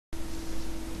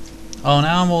Oh,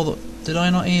 now I'm all the... Did I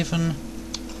not even...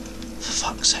 For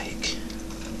fuck's sake.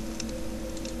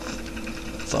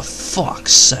 For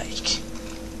fuck's sake.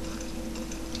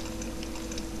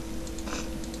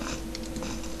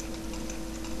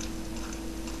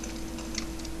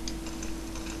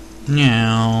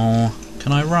 Now,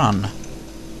 can I run?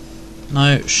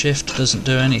 No, shift doesn't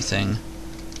do anything.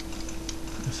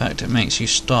 In fact, it makes you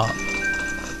stop.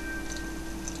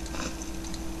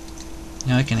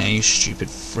 Yeah, I can hear you stupid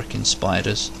frickin'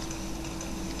 spiders.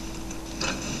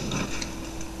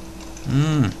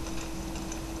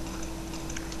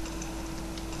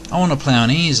 I want to play on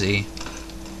easy,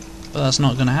 but that's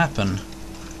not going to happen.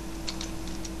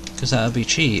 Because that would be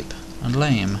cheap, and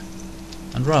lame,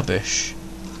 and rubbish,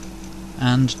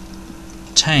 and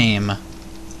tame.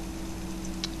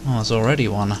 Oh, there's already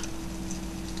one.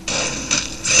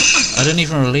 I didn't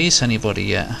even release anybody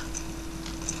yet.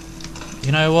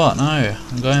 You know what? No,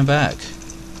 I'm going back.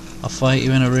 I'll fight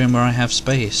you in a room where I have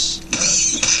space.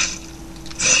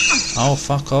 Oh,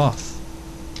 fuck off.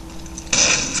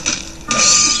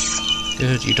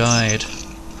 Good, you died.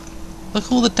 Look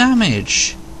at all the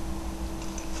damage!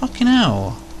 Fucking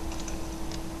hell.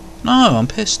 No, I'm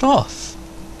pissed off.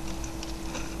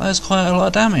 That's quite a lot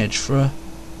of damage for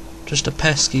just a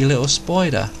pesky little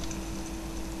spider.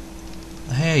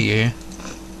 I hear you.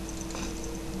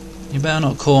 You better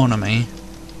not corner me.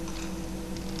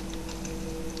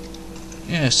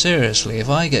 Yeah, seriously, if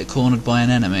I get cornered by an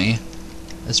enemy,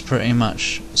 it's pretty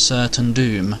much certain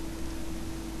doom.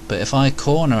 But if I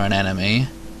corner an enemy,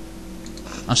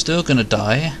 I'm still gonna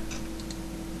die.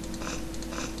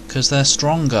 Because they're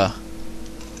stronger.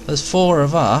 There's 4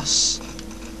 of us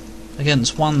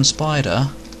against 1 spider.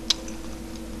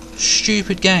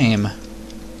 Stupid game.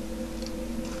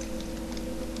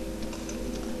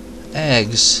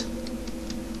 Eggs.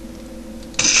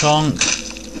 Chonk.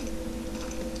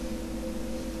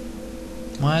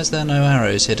 Why is there no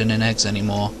arrows hidden in eggs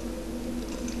anymore?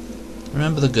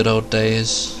 Remember the good old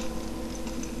days?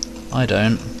 I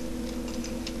don't.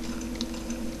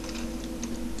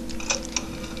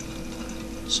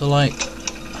 So like,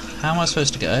 how am I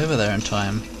supposed to get over there in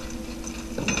time?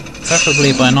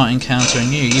 Preferably by not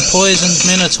encountering you. You poisoned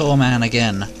Minotaur Man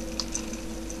again.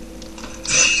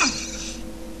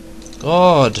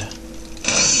 God.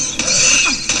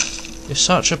 You're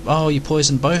such a... Oh, you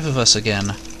poisoned both of us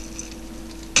again.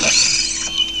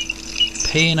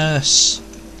 Penis.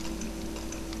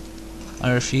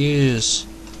 I refuse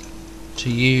to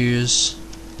use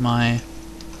my...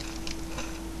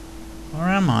 Where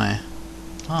am I?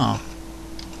 Oh.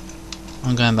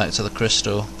 I'm going back to the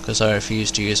crystal, because I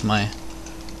refuse to use my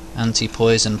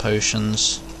anti-poison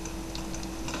potions.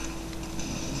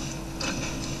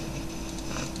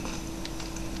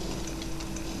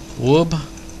 Whoop.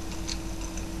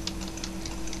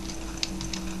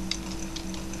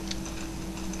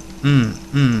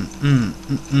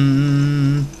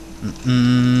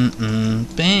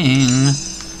 Bing.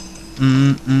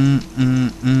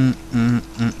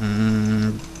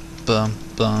 Bum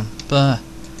bum ba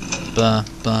ba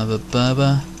ba ba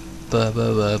ba ba ba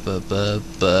ba ba ba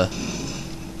ba.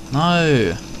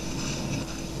 No.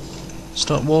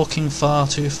 Stop walking far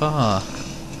too far.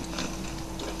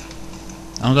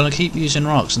 I'm gonna keep using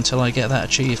rocks until I get that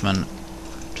achievement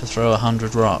to throw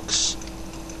 100 rocks.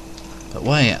 But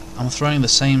wait, I'm throwing the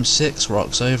same 6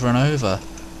 rocks over and over.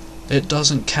 It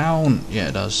doesn't count. Yeah,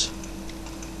 it does.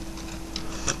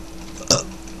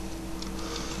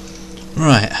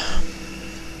 Right.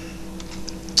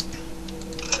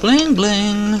 Bling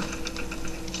bling.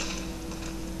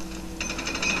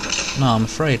 No, I'm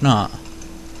afraid not.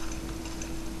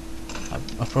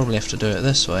 I probably have to do it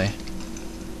this way.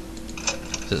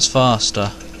 It's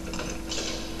faster.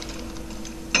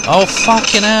 Oh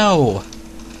fucking hell!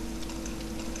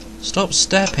 Stop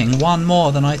stepping one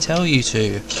more than I tell you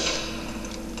to.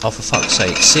 Oh, for fuck's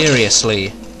sake,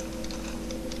 seriously.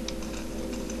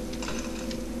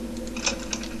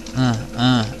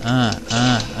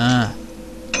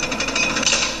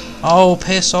 Oh,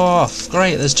 piss off!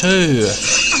 Great, there's 2!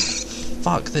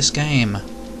 Fuck this game.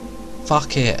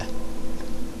 Fuck it.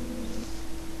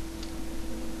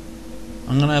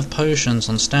 I'm gonna have potions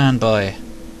on standby.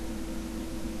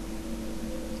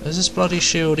 Is this bloody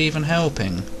shield even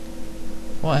helping?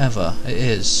 Whatever, it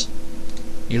is.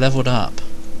 You leveled up.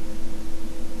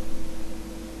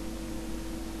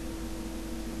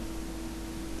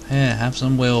 Here, have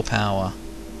some willpower.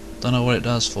 Don't know what it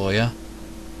does for you,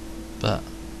 but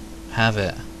have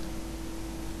it.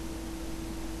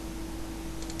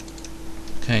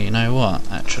 Okay, you know what,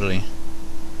 actually?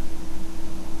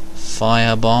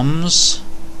 Fire bombs.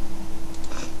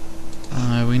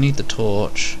 Oh, we need the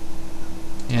torch.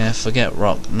 Yeah, forget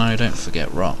rock. No, don't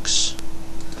forget rocks.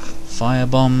 Fire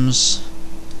bombs.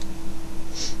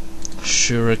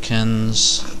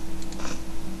 Shurikens.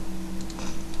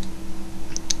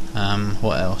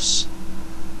 What else?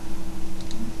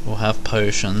 We'll have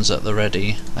potions at the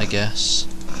ready, I guess.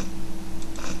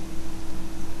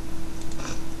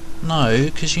 No,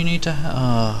 because you need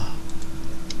to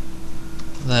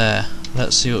there.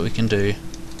 Let's see what we can do.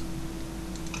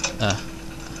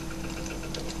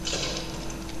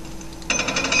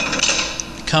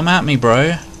 Come at me,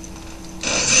 bro.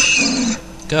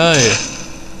 Go.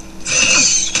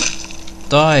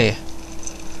 Die.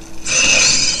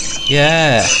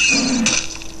 Yeah.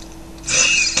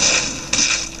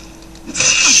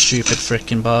 Stupid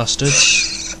frickin'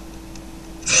 bastards.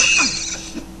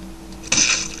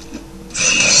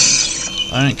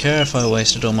 I don't care if I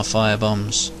wasted all my fire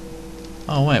bombs.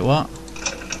 Oh wait, what?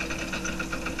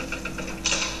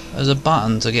 There's a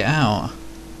button to get out.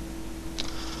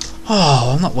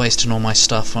 Oh, I'm not wasting all my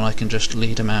stuff when I can just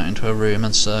lead him out into a room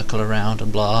and circle around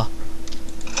and blah.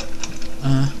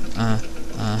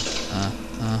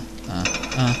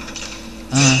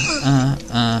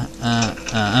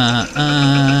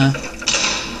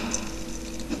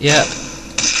 Yep.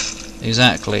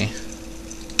 Exactly.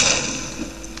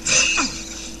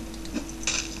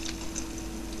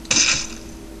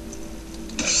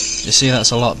 You see,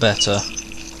 that's a lot better.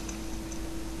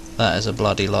 That is a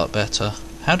bloody lot better.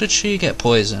 How did she get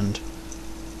poisoned?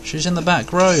 She's in the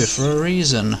back row for a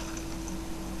reason.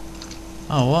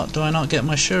 Oh, what? Do I not get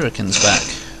my shurikens back?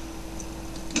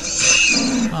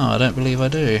 Oh, I don't believe I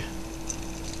do.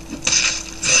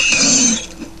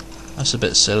 That's a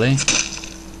bit silly.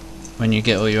 When you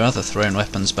get all your other thrown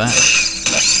weapons back.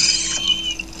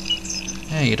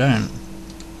 Yeah, you don't.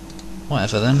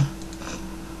 Whatever then.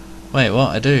 Wait, what?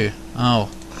 I do? Oh.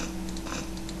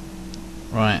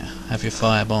 Right, have your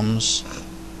fire bombs.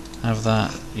 Have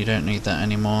that. You don't need that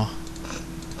anymore.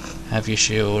 Have your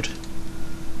shield.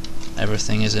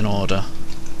 Everything is in order.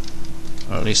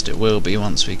 Or at least it will be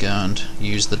once we go and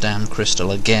use the damn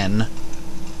crystal again.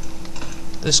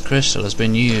 This crystal has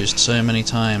been used so many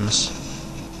times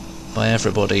by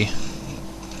everybody.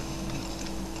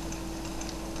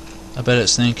 I bet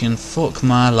it's thinking, fuck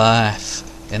my life,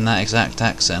 in that exact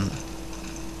accent.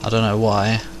 I don't know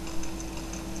why,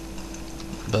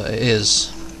 but it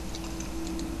is.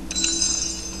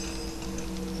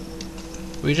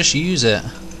 We just use it.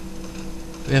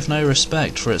 We have no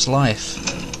respect for its life.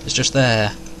 It's just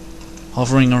there,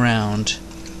 hovering around.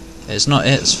 It's not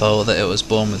its fault that it was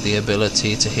born with the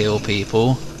ability to heal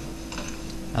people,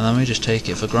 and then we just take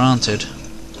it for granted.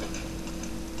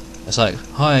 It's like,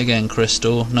 hi again,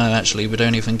 Crystal. No, actually, we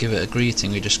don't even give it a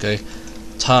greeting. We just go,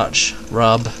 touch,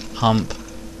 rub, hump,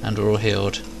 and we're all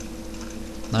healed.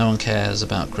 No one cares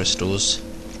about crystals.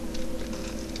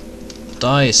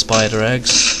 Die, spider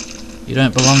eggs. You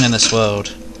don't belong in this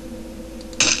world.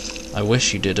 I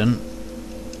wish you didn't.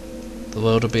 The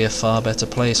world would be a far better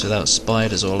place without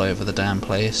spiders all over the damn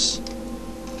place.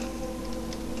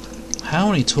 How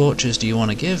many torches do you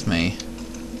want to give me?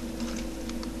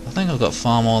 I think I've got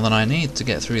far more than I need to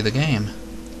get through the game.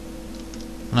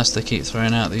 Unless they keep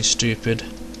throwing out these stupid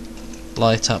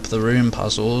light up the room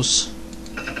puzzles.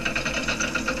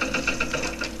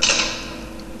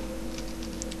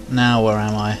 Now where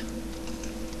am I?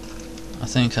 I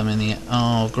think I'm in the...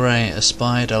 oh great, a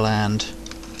spider land.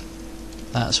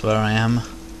 That's where I am.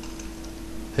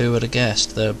 Who would have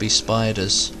guessed there would be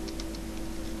spiders?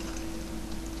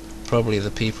 Probably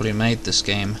the people who made this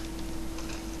game.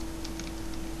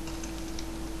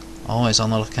 Always on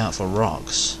the lookout for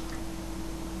rocks.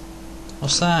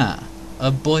 What's that?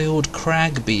 A boiled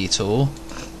crag beetle?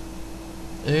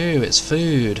 Ooh, it's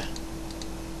food.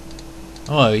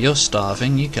 Oh, you're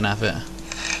starving, you can have it.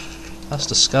 That's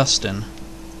disgusting.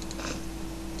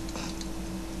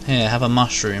 Here, have a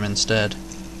mushroom instead.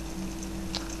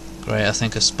 Great, I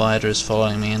think a spider is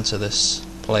following me into this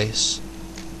place.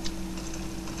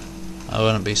 I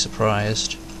wouldn't be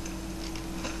surprised.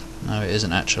 No, it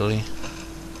isn't actually.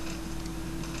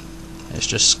 It's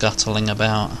just scuttling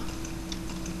about.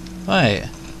 Wait,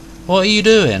 what are you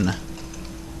doing?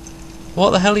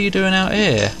 What the hell are you doing out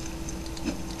here?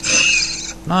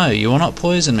 No, you will not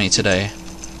poison me today.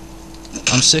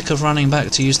 I'm sick of running back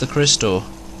to use the crystal.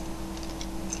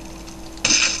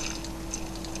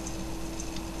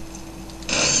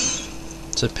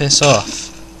 So piss off.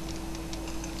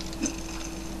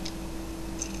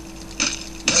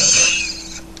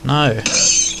 No,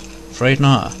 afraid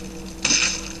not.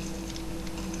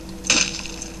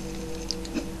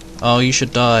 Oh, you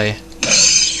should die.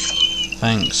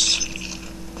 Thanks.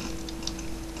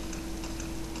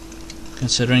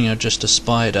 Considering you're just a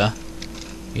spider,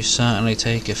 you certainly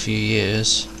take a few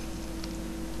years.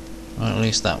 Well, at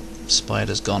least that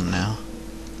spider's gone now,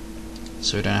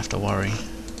 so we don't have to worry.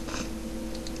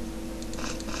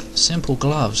 Simple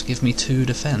gloves give me 2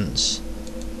 defense.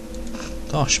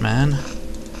 Gosh, man.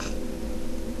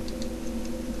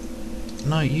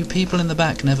 No, you people in the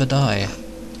back never die.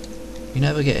 You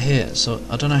never get hit, so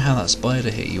I don't know how that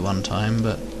spider hit you one time,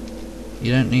 but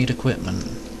you don't need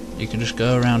equipment. You can just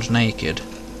go around naked.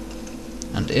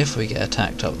 And if we get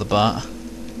attacked up the butt,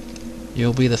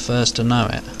 you'll be the first to know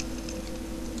it.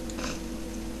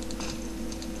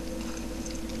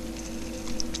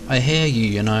 I hear you,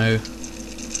 you know,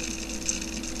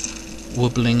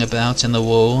 wobbling about in the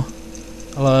wall.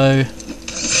 Hello?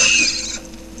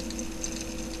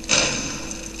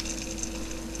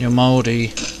 You're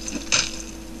mouldy.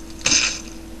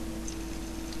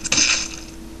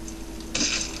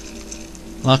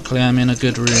 Luckily I'm in a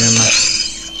good room.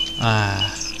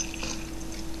 Ah.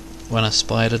 When a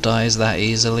spider dies that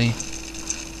easily.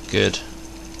 Good.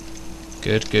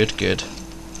 Good, good, good.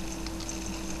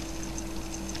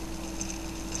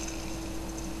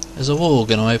 There's a wall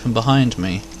going to open behind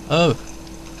me. Oh!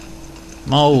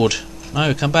 Mould!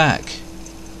 No, come back!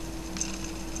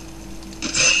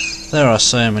 There are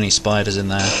so many spiders in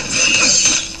there.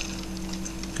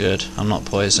 Good, I'm not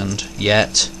poisoned.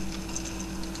 Yet.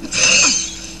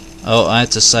 Oh, I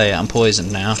had to say it, I'm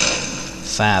poisoned now.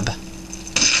 Fab.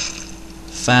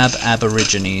 Fab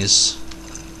aborigines.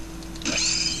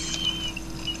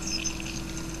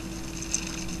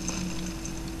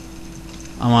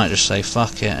 I might just say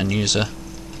fuck it and use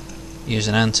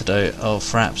an antidote. Oh,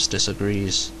 Fraps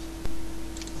disagrees.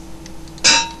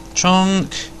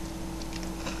 Chonk!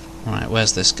 Right,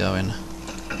 where's this going?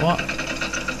 What?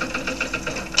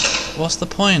 What's the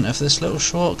point of this little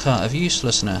shortcut of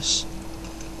uselessness?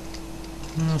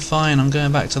 Fine, I'm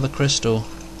going back to the crystal.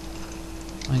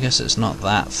 I guess it's not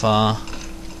that far.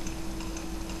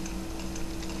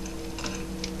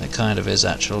 It kind of is,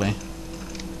 actually.